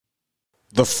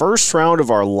The first round of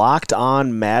our Locked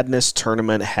On Madness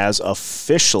tournament has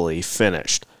officially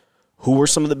finished. Who were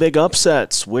some of the big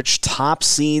upsets? Which top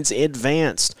seeds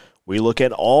advanced? We look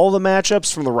at all the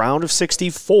matchups from the round of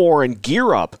 64 and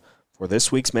gear up for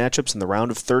this week's matchups in the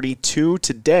round of 32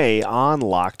 today on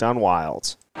Locked On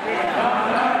Wild.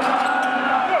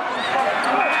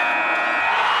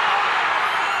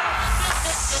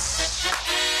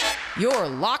 You're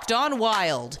Locked On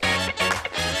Wild,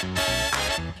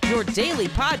 your daily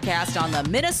podcast on the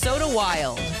Minnesota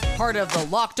Wild, part of the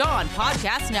Locked On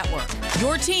Podcast Network,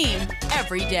 your team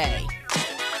every day.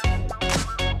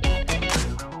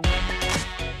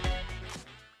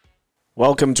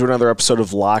 Welcome to another episode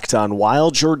of Locked On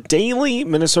Wild, your daily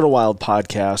Minnesota Wild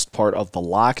podcast, part of the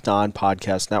Locked On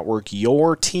Podcast Network,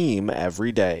 your team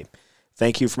every day.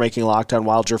 Thank you for making Locked On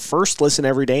Wild your first listen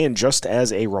every day, and just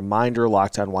as a reminder,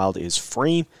 Locked On Wild is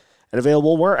free and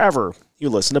available wherever you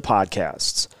listen to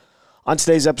podcasts. On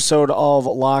today's episode of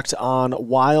Locked On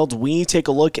Wild, we take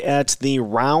a look at the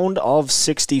round of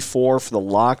 64 for the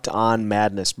Locked On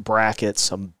Madness bracket.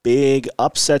 Some big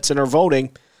upsets in our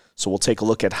voting, so we'll take a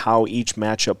look at how each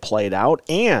matchup played out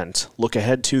and look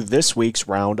ahead to this week's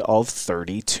round of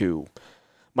 32.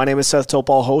 My name is Seth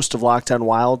Topal, host of Locked On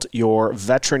Wild, your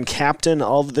veteran captain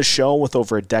of the show with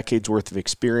over a decade's worth of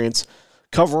experience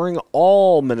covering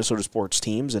all Minnesota sports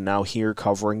teams, and now here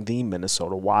covering the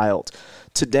Minnesota Wild.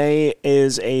 Today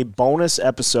is a bonus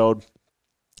episode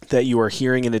that you are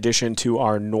hearing in addition to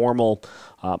our normal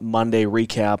Monday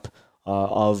recap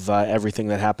of everything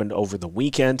that happened over the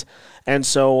weekend. And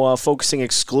so focusing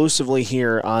exclusively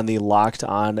here on the Locked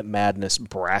On Madness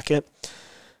bracket,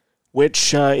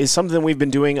 which is something we've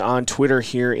been doing on Twitter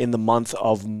here in the month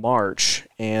of March.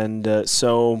 And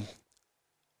so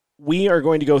we are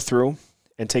going to go through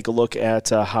and take a look at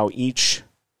how each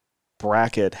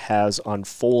bracket has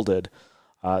unfolded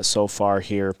so far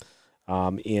here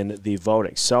in the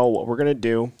voting. So what we're going to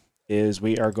do is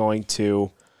we are going to,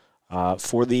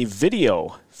 for the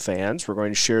video fans, we're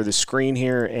going to share the screen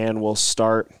here, and we'll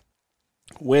start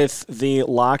with the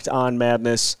Locked On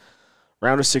Madness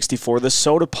round of 64, the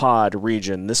Sotapod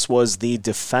region. This was the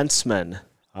defensemen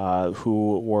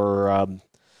who were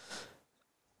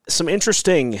some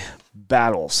interesting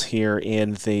battles here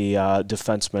in the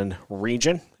defenseman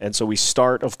region. And so we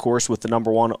start, of course, with the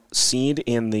number one seed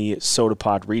in the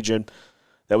Sotapod region.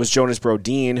 That was Jonas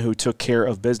Brodin, who took care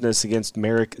of business against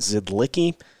Marek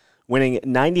Zidlicki, winning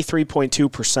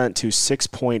 93.2% to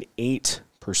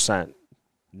 6.8%.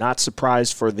 Not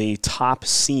surprised for the top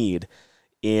seed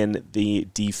in the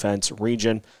defense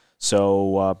region.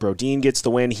 So Brodin gets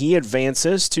the win. He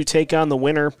advances to take on the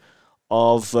winner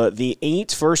of the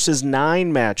 8 versus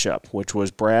 9 matchup, which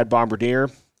was Brad Bombardier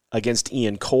against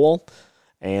Ian Cole.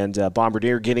 And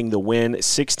Bombardier getting the win,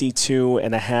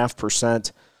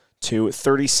 62.5% to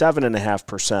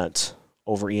 37.5%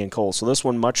 over Ian Cole. So this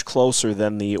one much closer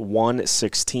than the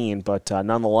 1-16, but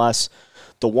nonetheless,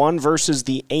 the 1 versus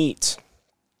the 8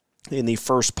 in the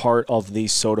first part of the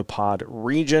Sotapod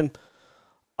region.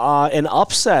 An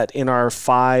upset in our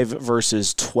 5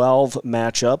 versus 12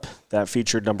 matchup that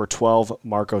featured number 12,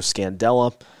 Marco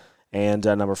Scandella, and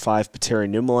number 5, Petteri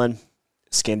Nummelin.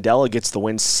 Scandella gets the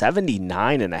win,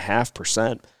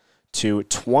 79.5% to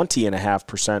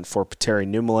 20.5% for Petteri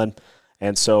Nummelin.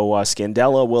 And so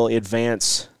Scandella will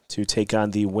advance to take on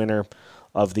the winner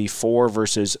of the 4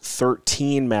 versus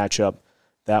 13 matchup.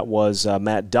 That was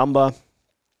Matt Dumba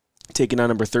taking on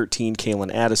number 13,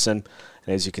 Calen Addison.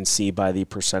 And as you can see by the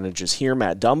percentages here,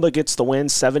 Matt Dumba gets the win,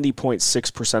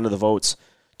 70.6% of the votes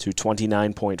to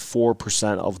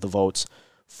 29.4% of the votes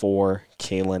for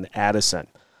Calen Addison.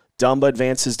 Dumba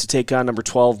advances to take on number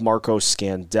 12, Marco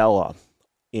Scandella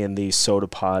in the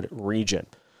Sotapod region.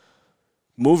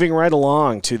 Moving right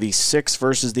along to the 6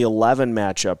 versus the 11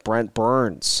 matchup, Brent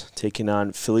Burns taking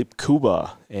on Philippe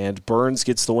Kuba. And Burns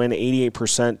gets the win,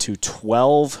 88% to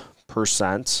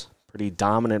 12%. Pretty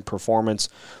dominant performance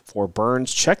for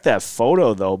Burns. Check that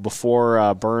photo, though,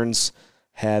 before Burns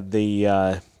had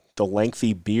the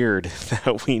lengthy beard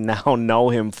that we now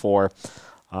know him for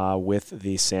with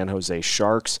the San Jose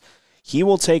Sharks. He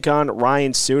will take on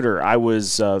Ryan Suter. I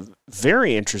was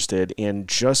very interested in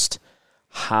just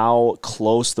how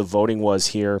close the voting was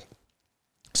here.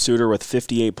 Suter with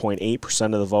 58.8%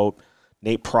 of the vote.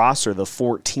 Nate Prosser, the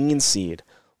 14 seed,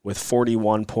 with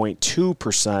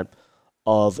 41.2%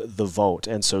 of the vote.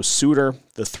 And so Suter,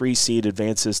 the 3 seed,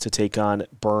 advances to take on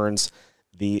Burns,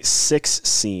 the 6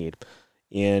 seed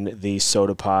in the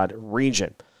Sotapod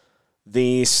region.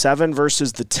 The 7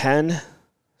 versus the 10,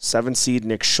 7 seed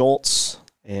Nick Schultz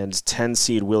and 10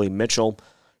 seed Willie Mitchell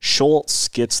Schultz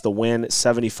gets the win,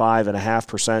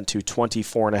 75.5% to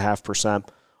 24.5%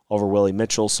 over Willie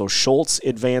Mitchell. So Schultz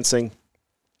advancing,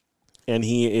 and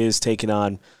he is taking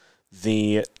on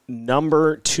the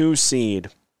number 2 seed.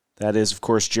 That is, of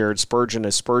course, Jared Spurgeon,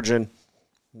 as Spurgeon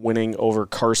winning over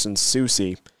Carson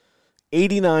Soucy,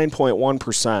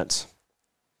 89.1%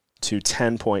 to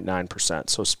 10.9%.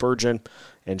 So Spurgeon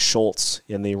and Schultz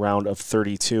in the round of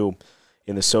 32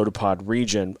 in the Sotapod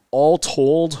region. All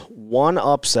told, one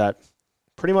upset,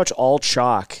 pretty much all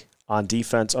chalk on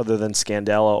defense other than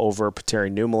Scandella over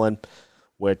Petteri Nummelin,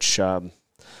 which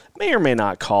may or may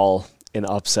not call an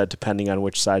upset depending on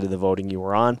which side of the voting you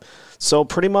were on. So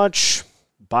pretty much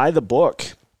by the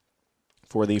book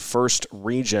for the first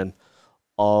region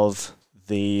of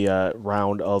the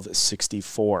round of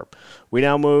 64. We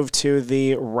now move to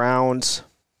the round,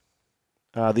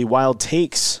 the Wild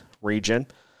Takes region.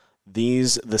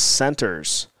 These, the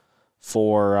centers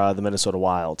for the Minnesota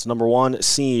Wilds. Number 1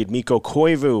 seed, Mikko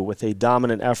Koivu, with a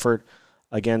dominant effort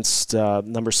against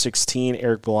number 16,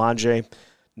 Eric Boulanger,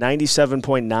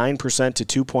 97.9%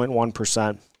 to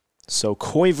 2.1%. So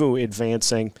Koivu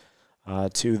advancing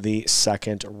to the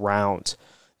second round.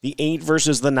 The 8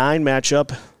 versus the 9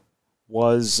 matchup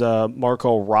was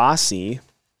Marco Rossi,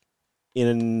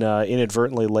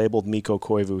 inadvertently labeled Mikko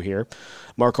Koivu here.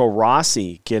 Marco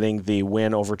Rossi getting the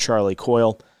win over Charlie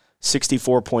Coyle,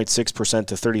 64.6%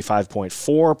 to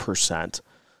 35.4%.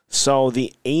 So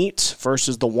the 8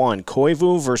 versus the 1,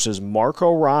 Koivu versus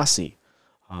Marco Rossi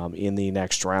in the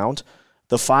next round.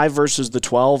 The 5 versus the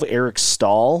 12, Eric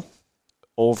Stahl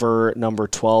over number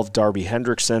 12, Darby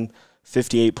Hendrickson,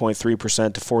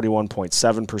 58.3% to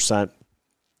 41.7%.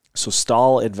 So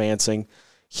Stahl advancing.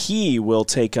 He will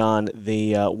take on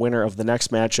the winner of the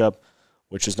next matchup,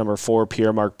 which is number 4,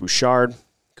 Pierre-Marc Bouchard,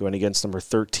 going against number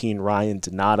 13, Ryan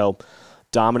Donato.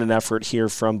 Dominant effort here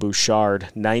from Bouchard,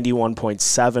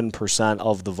 91.7%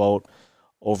 of the vote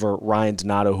over Ryan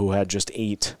Donato, who had just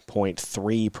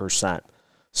 8.3%.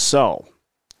 So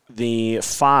the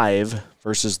 5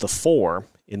 versus the 4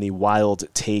 in the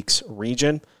Wild Takes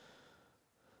region.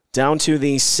 Down to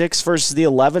the 6 versus the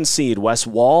 11 seed, Wes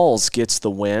Walz gets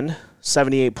the win.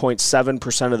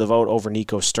 78.7% of the vote over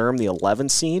Nico Sturm, the 11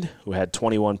 seed, who had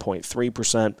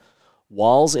 21.3%.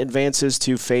 Walz advances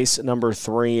to face number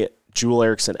 3, Joel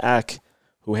Eriksson Ek,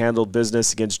 who handled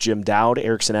business against Jim Dowd.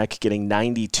 Eriksson Ek getting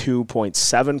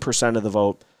 92.7% of the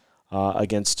vote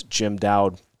against Jim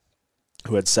Dowd,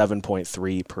 who had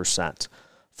 7.3%.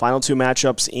 Final 2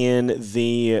 matchups in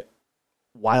the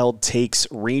Wild Takes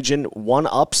region. One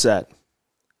upset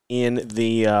in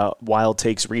the Wild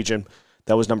Takes region.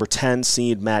 That was number 10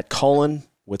 seed Matt Cullen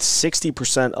with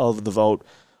 60% of the vote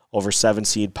over 7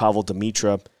 seed Pavel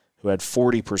Demitra, who had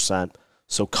 40%.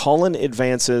 So Cullen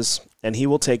advances, and he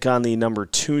will take on the number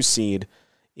 2 seed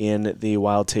in the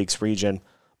Wild Takes region,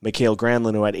 Mikhail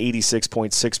Granlund, who had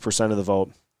 86.6% of the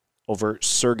vote over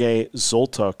Sergei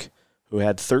Zoltuk, who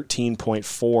had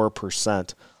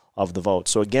 13.4% of the vote.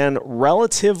 So again,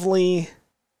 relatively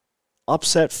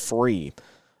upset-free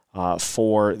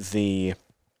for the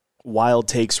Wild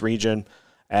Takes region,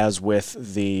 as with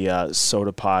the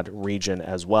Sotapod region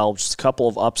as well. Just a couple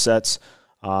of upsets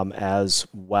as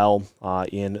well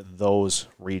in those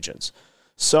regions.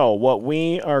 So what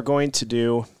we are going to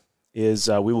do is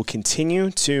we will continue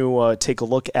to take a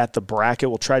look at the bracket.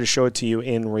 We'll try to show it to you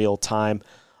in real time.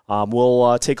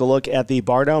 We'll take a look at the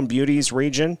Bar Down Beauties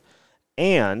region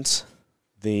and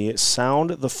the Sound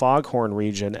the Foghorn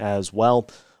region as well.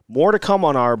 More to come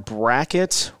on our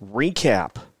bracket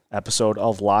recap episode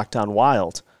of Locked On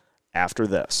Wild after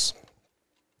this.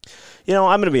 You know,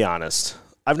 I'm going to be honest.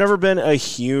 I've never been a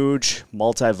huge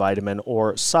multivitamin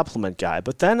or supplement guy,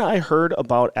 but then I heard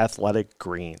about Athletic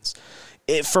Greens.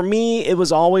 For me, it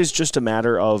was always just a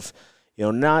matter of,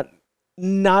 not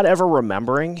ever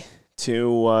remembering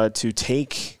to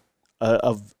take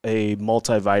a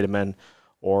multivitamin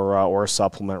or a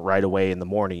supplement right away in the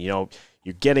morning. You're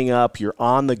getting up, you're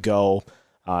on the go,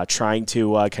 trying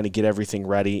to kind of get everything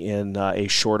ready in a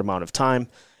short amount of time.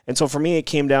 And so for me, it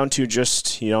came down to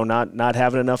just, not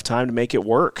having enough time to make it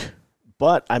work.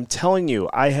 But I'm telling you,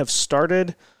 I have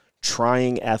started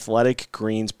trying Athletic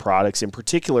Greens products, in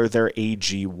particular their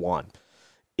AG1.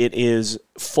 It is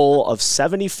full of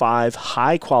 75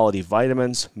 high-quality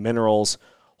vitamins, minerals,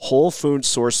 whole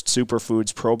food-sourced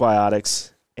superfoods,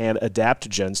 probiotics, and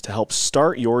adaptogens to help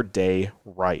start your day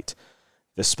right.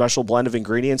 This special blend of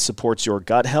ingredients supports your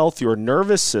gut health, your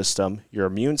nervous system, your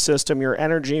immune system, your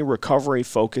energy, recovery,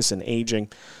 focus, and aging.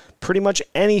 Pretty much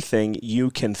anything you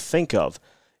can think of,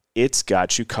 it's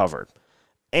got you covered.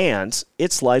 And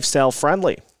it's lifestyle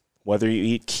friendly. Whether you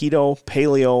eat keto,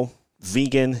 paleo,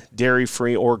 vegan,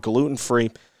 dairy-free, or gluten-free,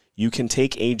 you can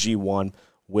take AG1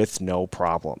 with no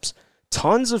problems.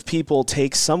 Tons of people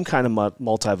take some kind of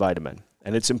multivitamin,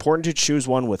 and it's important to choose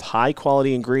one with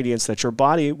high-quality ingredients that your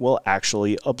body will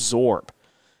actually absorb.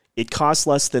 It costs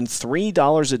less than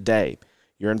 $3 a day.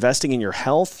 You're investing in your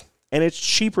health, and it's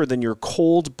cheaper than your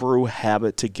cold brew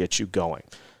habit to get you going.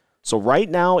 So right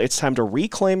now, it's time to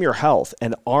reclaim your health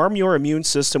and arm your immune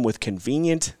system with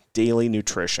convenient daily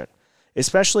nutrition,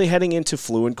 especially heading into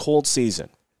flu and cold season.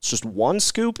 It's just one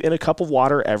scoop in a cup of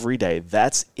water every day.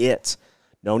 That's it.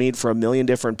 No need for a million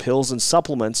different pills and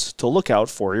supplements to look out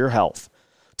for your health.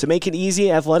 To make it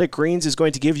easy, Athletic Greens is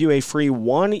going to give you a free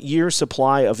 1-year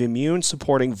supply of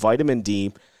immune-supporting vitamin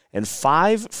D and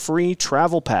 5 free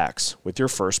travel packs with your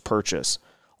first purchase.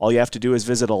 All you have to do is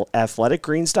visit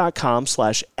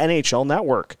athleticgreens.com/NHL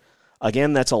Network.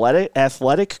 Again, that's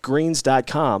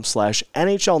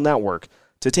athleticgreens.com/NHL Network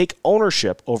to take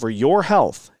ownership over your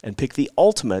health and pick the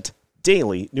ultimate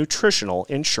daily nutritional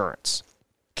insurance.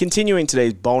 Continuing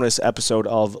today's bonus episode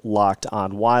of Locked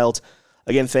On Wild.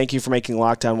 Again, thank you for making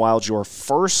Locked On Wild your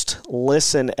first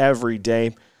listen every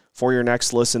day. For your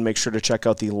next listen, make sure to check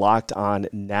out the Locked On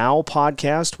Now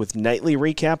podcast with nightly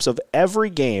recaps of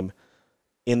every game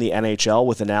in the NHL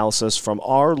with analysis from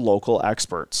our local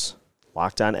experts.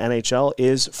 Locked On NHL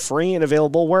is free and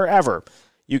available wherever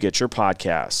you get your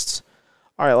podcasts.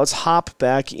 All right, let's hop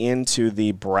back into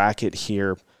the bracket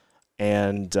here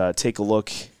and take a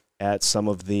look at some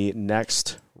of the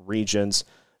next regions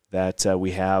that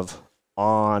we have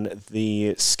on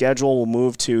the schedule. We'll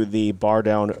move to the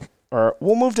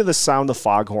we'll move to the Sound the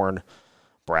Foghorn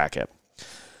bracket,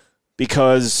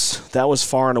 because that was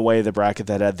far and away the bracket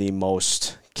that had the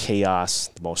most chaos,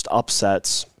 the most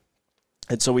upsets.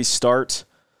 And so we start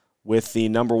with the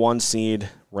number 1 seed,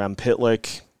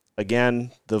 Rempitlick.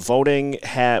 Again, the voting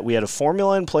we had a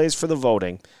formula in place for the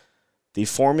voting. The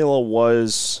formula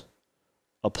was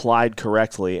applied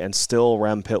correctly, and still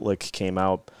Rempitlick came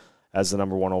out as the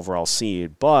number 1 overall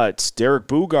seed. But Derek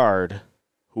Boogaard,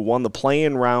 who won the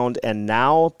play-in round and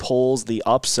now pulls the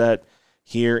upset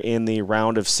here in the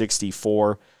round of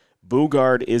 64.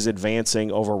 Boogaard is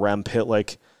advancing over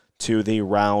Rempitlick to the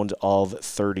round of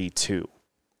 32.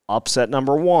 Upset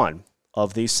number 1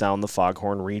 of the Sound the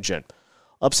Foghorn region.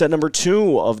 Upset number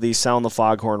 2 of the Sound the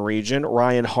Foghorn region,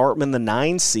 Ryan Hartman, the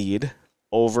 9 seed,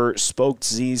 over Spoke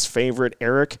Z's favorite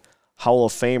Eric Hall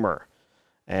of Famer.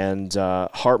 And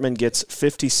Hartman gets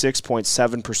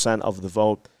 56.7% of the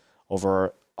vote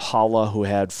over Halla, who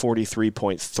had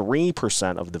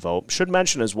 43.3% of the vote. Should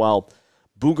mention as well,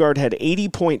 Boogaard had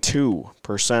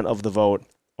 80.2% of the vote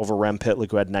over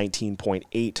Rempitlick, who had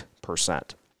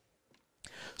 19.8%.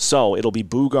 So it'll be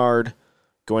Boogaard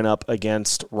going up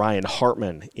against Ryan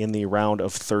Hartman in the round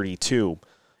of 32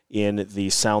 in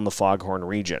the Sound the Foghorn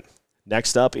region.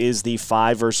 Next up is the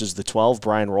 5 versus the 12,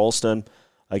 Brian Rolston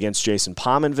against Jason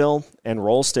Pominville, and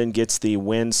Rolston gets the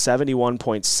win,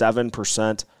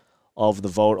 71.7% of the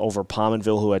vote over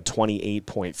Pominville, who had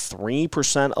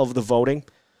 28.3% of the voting.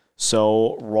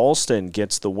 So Rolston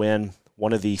gets the win,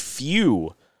 one of the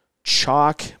few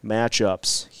chalk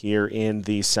matchups here in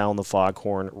the Sound the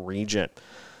Foghorn region.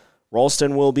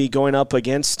 Rolston will be going up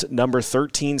against number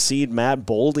 13 seed Matt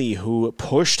Boldy, who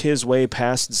pushed his way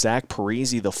past Zach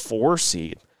Parise, the 4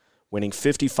 seed, winning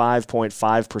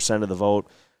 55.5% of the vote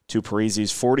to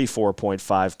Parise's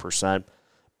 44.5%.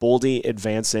 Boldy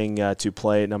advancing to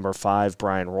play number 5,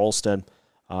 Brian Rolston,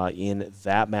 in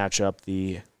that matchup,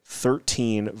 the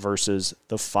 13 versus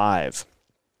the 5.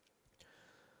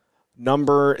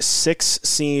 Number 6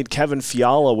 seed Kevin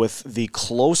Fiala with the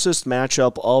closest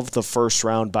matchup of the first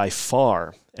round by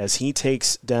far, as he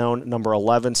takes down number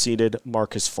 11 seeded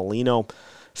Marcus Foligno.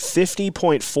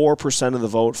 50.4% of the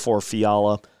vote for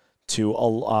Fiala to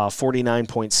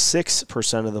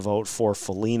 49.6% of the vote for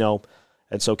Foligno.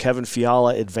 And so Kevin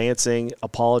Fiala advancing.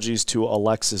 Apologies to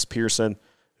Alexis Pearson,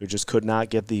 who just could not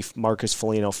get the Marcus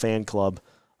Foligno fan club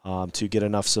to get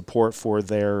enough support for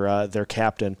their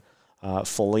captain,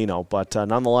 Foligno. But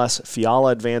nonetheless,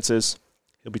 Fiala advances.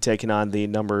 He'll be taking on the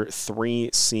number 3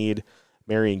 seed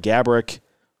Marian Gaborik,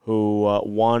 who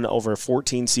won over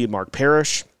 14 seed Mark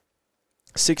Parrish.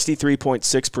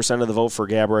 63.6% of the vote for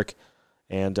Gaborik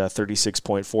and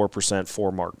 36.4%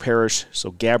 for Mark Parrish.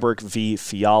 So Gaborik v.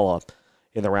 Fiala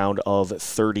in the round of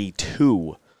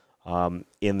 32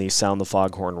 in the Sound the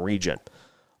Foghorn region.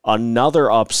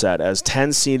 Another upset as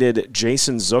 10-seeded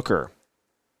Jason Zucker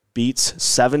beats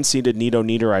 7-seeded Nito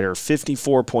Niederreiter,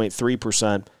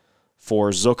 54.3% for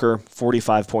Zucker,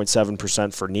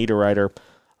 45.7% for Niederreiter.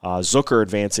 Zucker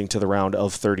advancing to the round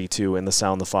of 32 in the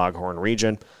Sound the Foghorn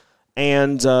region.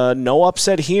 And no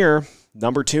upset here.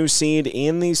 Number 2 seed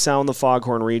in the Sound the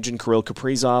Foghorn region, Kirill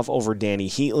Kaprizov over Danny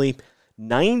Heatley.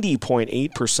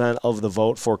 90.8% of the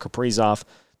vote for Kaprizov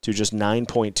to just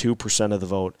 9.2% of the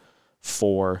vote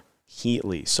for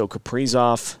Heatley. So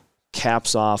Kaprizov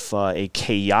caps off a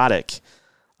chaotic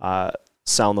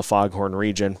Sound the Foghorn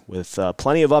region with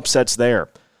plenty of upsets there.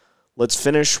 Let's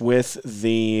finish with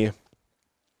the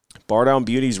Bar Down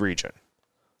Beauties region.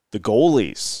 The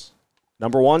goalies.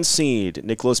 Number 1 seed,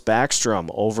 Nicholas Backstrom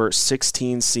over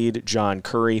 16 seed John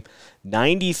Curry.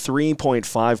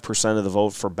 93.5% of the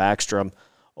vote for Backstrom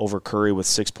over Curry with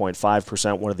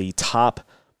 6.5%. One of the top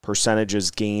percentages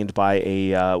gained by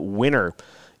a winner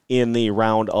in the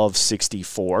round of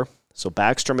 64. So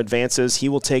Backstrom advances. He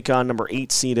will take on number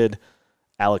 8 seeded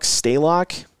Alex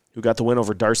Stalock, who got the win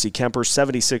over Darcy Kemper.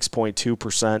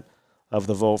 76.2% of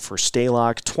the vote for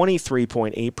Stalock.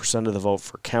 23.8% of the vote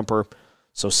for Kemper.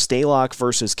 So Stalock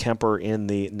versus Kemper in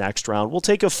the next round. We'll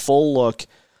take a full look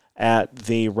at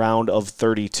the round of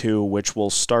 32, which will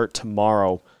start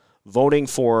tomorrow. Voting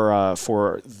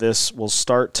for this will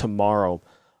start tomorrow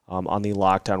on the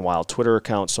Locked On Wild Twitter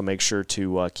account, so make sure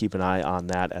to keep an eye on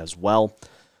that as well.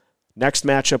 Next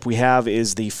matchup we have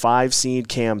is the 5 seed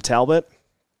Cam Talbot,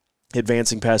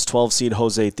 advancing past 12 seed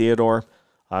Jose Theodore.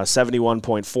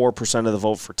 71.4% of the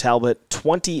vote for Talbot,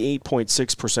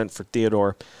 28.6% for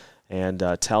Theodore. And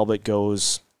Talbot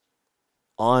goes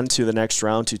on to the next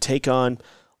round to take on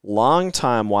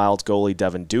longtime Wild goalie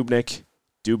Devin Dubnyk.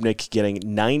 Dubnyk getting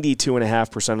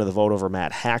 92.5% of the vote over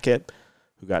Matt Hackett,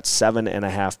 who got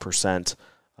 7.5%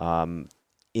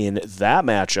 in that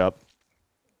matchup.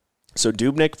 So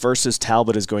Dubnyk versus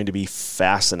Talbot is going to be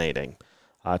fascinating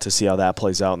to see how that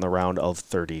plays out in the round of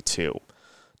 32.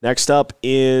 Next up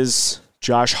is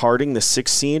Josh Harding, the 6th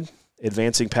seed,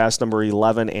 advancing past number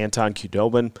 11, Anton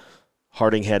Khudobin.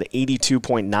 Harding had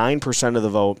 82.9% of the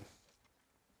vote.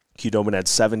 Khudobin had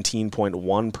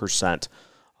 17.1%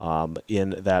 in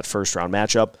that first round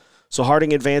matchup. So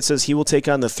Harding advances. He will take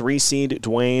on the 3 seed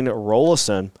Dwayne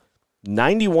Roloson.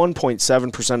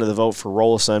 91.7% of the vote for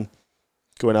Roloson,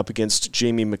 going up against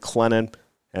Jamie McLennan,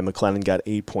 and McLennan got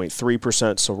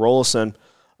 8.3%. So Roloson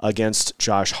against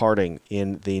Josh Harding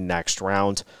in the next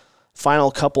round.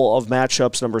 Final couple of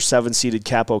matchups. Number 7 seeded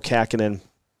Kaapo Kähkönen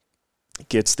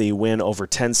gets the win over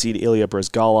 10 seed Ilya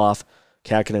Bryzgalov.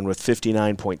 Kähkönen with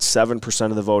 59.7%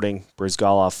 of the voting,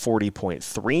 Bryzgalov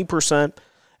 40.3%.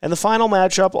 And the final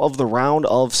matchup of the round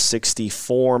of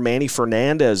 64, Manny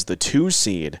Fernandez, the 2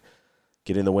 seed,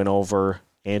 getting the win over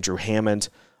Andrew Hammond.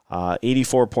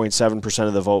 84.7%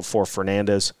 of the vote for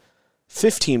Fernandez,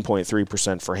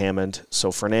 15.3% for Hammond.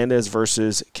 So Fernandez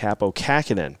versus Kaapo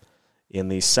Kähkönen in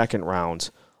the second round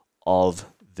of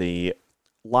the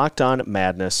Locked On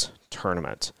Madness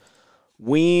tournament.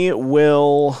 We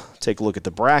will take a look at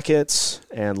the brackets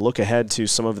and look ahead to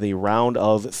some of the round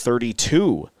of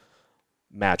 32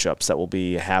 matchups that will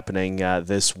be happening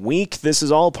this week. This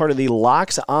is all part of the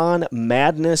Locked On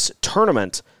Madness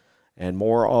tournament, and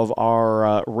more of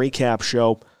our recap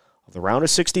show of the round of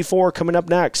 64 coming up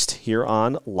next here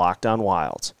on Locked On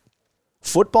Wild.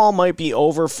 Football might be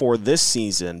over for this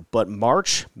season, but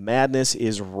March Madness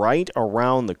is right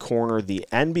around the corner. The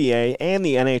NBA and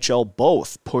the NHL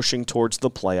both pushing towards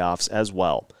the playoffs as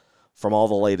well. From all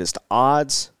the latest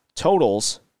odds,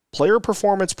 totals, player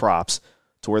performance props,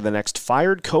 to where the next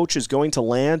fired coach is going to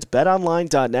land,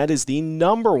 BetOnline.net is the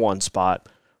 #1 spot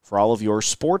for all of your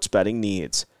sports betting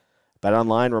needs.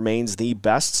 BetOnline remains the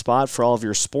best spot for all of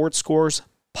your sports scores,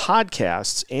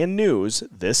 podcasts, and news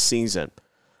this season.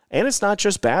 And it's not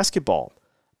just basketball.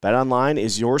 BetOnline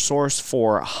is your source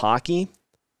for hockey,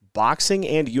 boxing,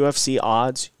 and UFC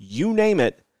odds. You name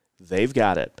it, they've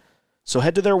got it. So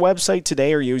head to their website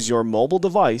today or use your mobile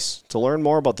device to learn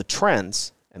more about the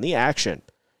trends and the action.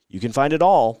 You can find it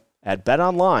all at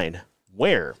BetOnline,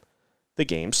 where the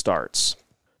game starts.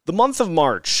 The month of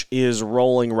March is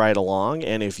rolling right along,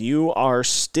 and if you are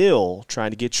still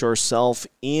trying to get yourself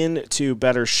into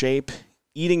better shape,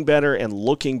 eating better, and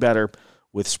looking better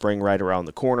with spring right around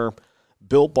the corner,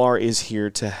 Built Bar is here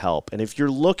to help. And if you're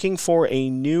looking for a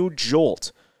new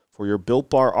jolt for your Built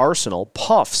Bar arsenal,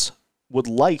 Puffs would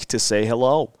like to say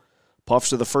hello.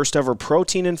 Puffs are the first ever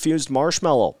protein-infused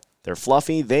marshmallow. They're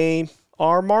fluffy, they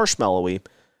are marshmallowy.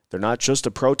 They're not just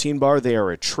a protein bar, they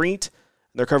are a treat.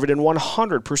 They're covered in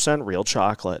 100% real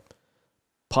chocolate.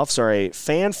 Puffs are a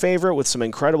fan favorite with some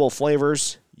incredible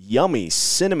flavors. Yummy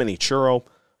cinnamony churro,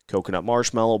 coconut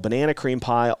marshmallow, banana cream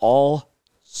pie, all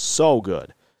so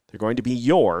good. They're going to be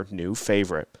your new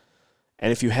favorite.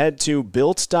 And if you head to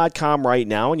Built.com right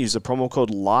now and use the promo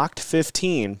code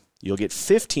LOCKED15, you'll get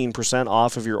 15%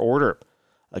 off of your order.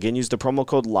 Again, use the promo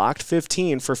code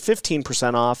LOCKED15 for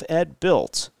 15% off at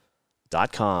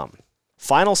Built.com.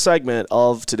 Final segment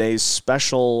of today's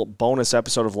special bonus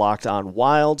episode of Locked On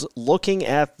Wild, looking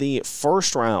at the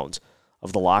first round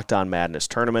of the Locked On Madness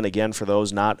tournament. Again, for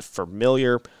those not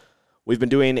familiar, we've been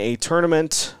doing a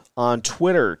tournament on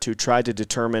Twitter to try to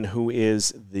determine who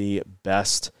is the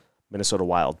best Minnesota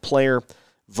Wild player.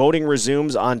 Voting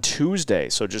resumes on Tuesday,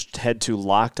 so just head to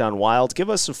Locked On Wild, give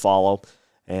us a follow,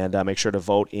 and make sure to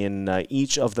vote in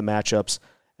each of the matchups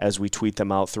as we tweet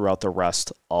them out throughout the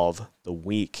rest of the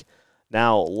week.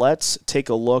 Now, let's take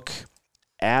a look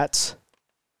at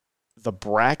the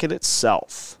bracket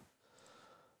itself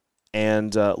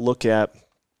and look at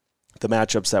the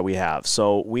matchups that we have.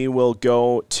 So we will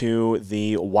go to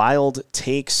the Wild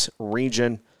Takes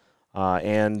region,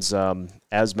 and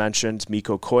as mentioned,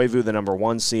 Mikko Koivu, the number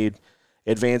 1 seed,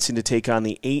 advancing to take on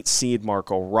the 8 seed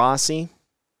Marco Rossi.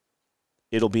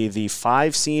 It'll be the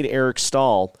 5 seed Eric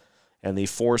Stahl and the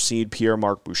 4 seed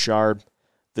Pierre-Marc Bouchard.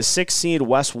 The 6 seed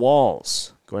Wes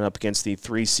Walz going up against the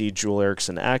 3 seed Joel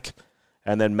Eriksson Ek.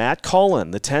 And then Matt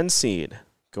Cullen, the 10 seed,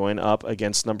 going up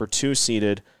against number 2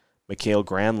 seeded Mikael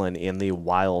Granlund in the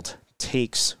Wild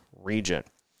Takes region.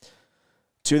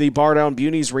 To the Bar Down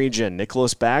Beauties region,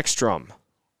 Nicholas Backstrom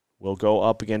will go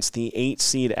up against the 8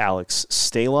 seed Alex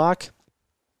Stalock.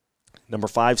 Number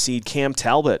 5 seed Cam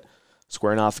Talbot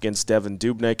squaring off against Devin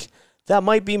Dubnyk. That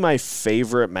might be my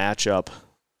favorite matchup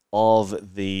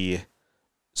of the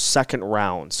second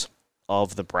rounds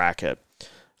of the bracket.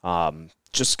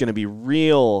 Just going to be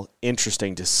real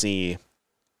interesting to see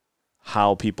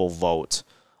how people vote.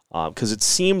 Because it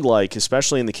seemed like,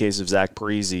 especially in the case of Zach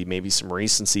Parise, maybe some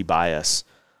recency bias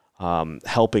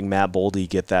helping Matt Boldy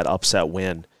get that upset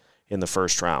win in the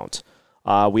first round.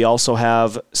 We also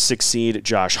have 6 seed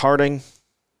Josh Harding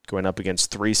going up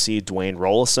against 3 seed Dwayne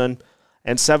Rollison,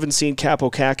 and 7 seed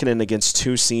Kaapo Kähkönen against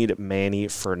 2 seed Manny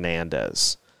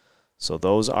Fernandez. So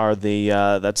those are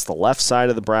that's the left side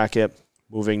of the bracket.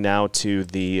 Moving now to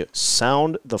the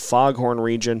Foghorn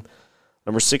region.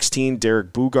 Number 16,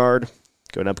 Derek Boogaard,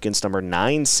 going up against number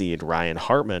 9 seed Ryan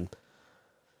Hartman.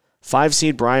 5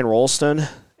 seed Brian Rolston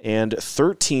and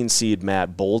 13 seed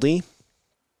Matt Boldy.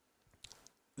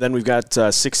 Then we've got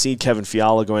 6 seed Kevin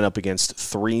Fiala going up against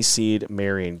 3 seed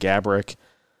Marian Gaborik.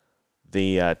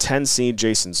 The 10 seed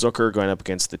Jason Zucker going up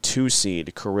against the 2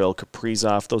 seed Kirill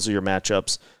Kaprizov. Those are your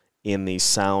matchups in the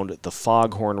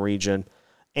Foghorn region.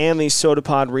 And the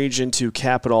Sotapod region to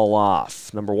cap it all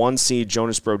off. Number 1 seed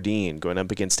Jonas Brodin going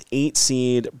up against 8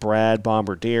 seed Brad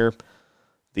Bombardier.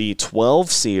 The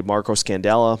 12 seed Marco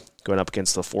Scandella going up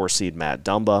against the 4 seed Matt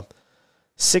Dumba.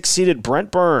 6 seeded Brent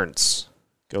Burns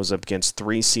goes up against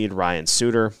 3 seed Ryan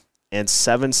Suter. And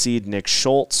 7 seed Nick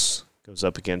Schultz goes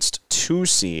up against 2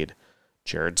 seed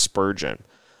Jared Spurgeon.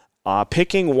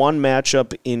 Picking one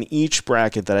matchup in each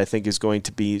bracket that I think is going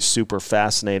to be super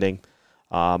fascinating.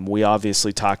 We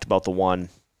obviously talked about the one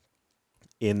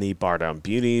in the Bar Down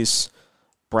Beauties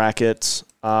bracket.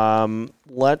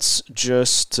 Let's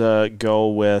just go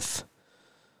with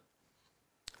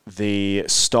the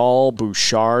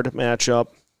Stahl-Bouchard matchup,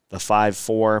 the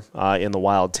 5-4 in the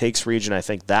Wild Takes region. I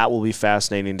think that will be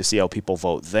fascinating to see how people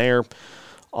vote there.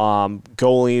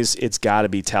 Goalies, it's got to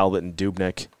be Talbot and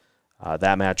Dubnyk.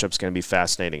 That matchup's going to be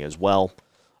fascinating as well.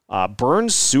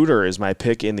 Burns Suter is my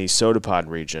pick in the Sotapod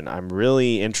region. I'm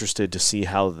really interested to see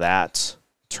how that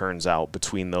turns out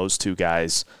between those two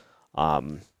guys.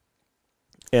 And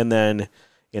then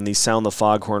in the the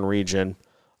Foghorn region,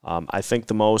 I think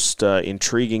the most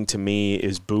intriguing to me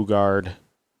is Boogaard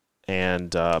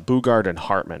and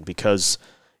Hartman, because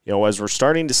as we're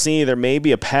starting to see, there may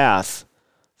be a path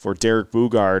for Derek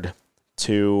Boogaard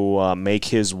to make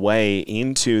his way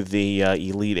into the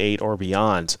Elite Eight or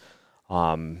beyond.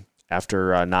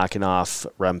 After knocking off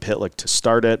Rem Pitlick to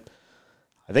start it.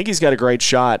 I think he's got a great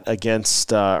shot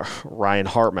against Ryan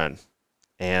Hartman.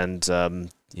 And,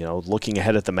 looking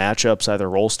ahead at the matchups, either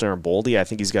Rolston or Boldy, I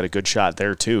think he's got a good shot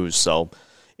there too. So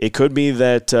it could be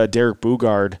that Derek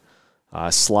Boogaard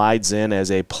slides in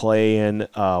as a play-in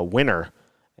winner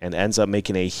and ends up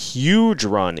making a huge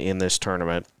run in this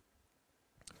tournament.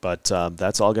 But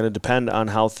that's all going to depend on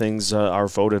how things are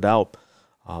voted out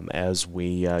as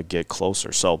we get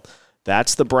closer. So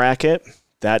that's the bracket.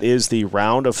 That is the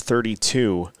round of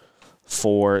 32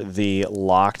 for the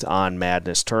Locked On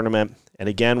Madness tournament. And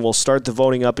again, we'll start the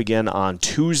voting up again on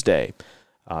Tuesday.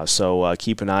 So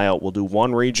keep an eye out. We'll do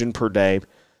one region per day.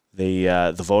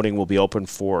 The voting will be open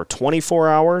for 24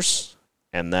 hours,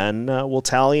 and then we'll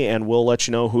tally and we'll let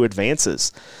you know who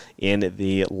advances in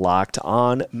the Locked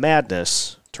On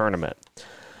Madness tournament.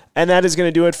 And that is going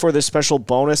to do it for this special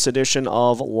bonus edition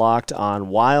of Locked on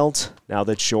Wild. Now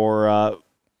that your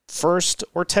first,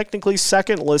 or technically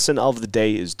second listen of the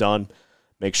day is done,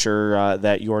 make sure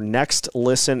that your next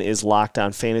listen is Locked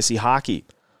on Fantasy Hockey.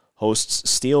 Hosts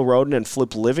Steele Roden and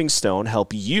Flip Livingstone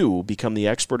help you become the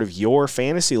expert of your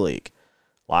fantasy league.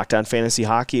 Locked on Fantasy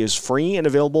Hockey is free and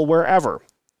available wherever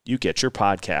you get your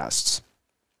podcasts.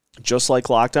 Just like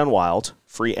Locked on Wild,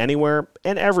 free anywhere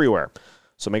and everywhere.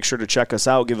 So make sure to check us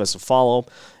out, give us a follow,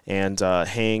 and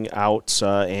hang out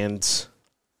and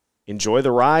enjoy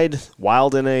the ride.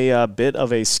 Wild in a bit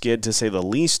of a skid, to say the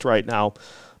least, right now,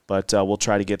 but we'll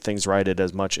try to get things righted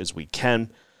as much as we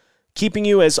can. Keeping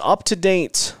you as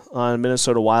up-to-date on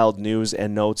Minnesota Wild news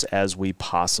and notes as we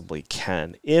possibly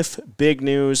can. If big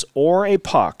news or a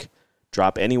puck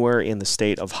drop anywhere in the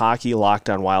state of hockey, Locked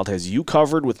on Wild has you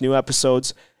covered with new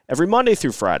episodes every Monday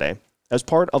through Friday as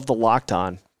part of the Locked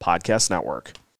on Podcast Network.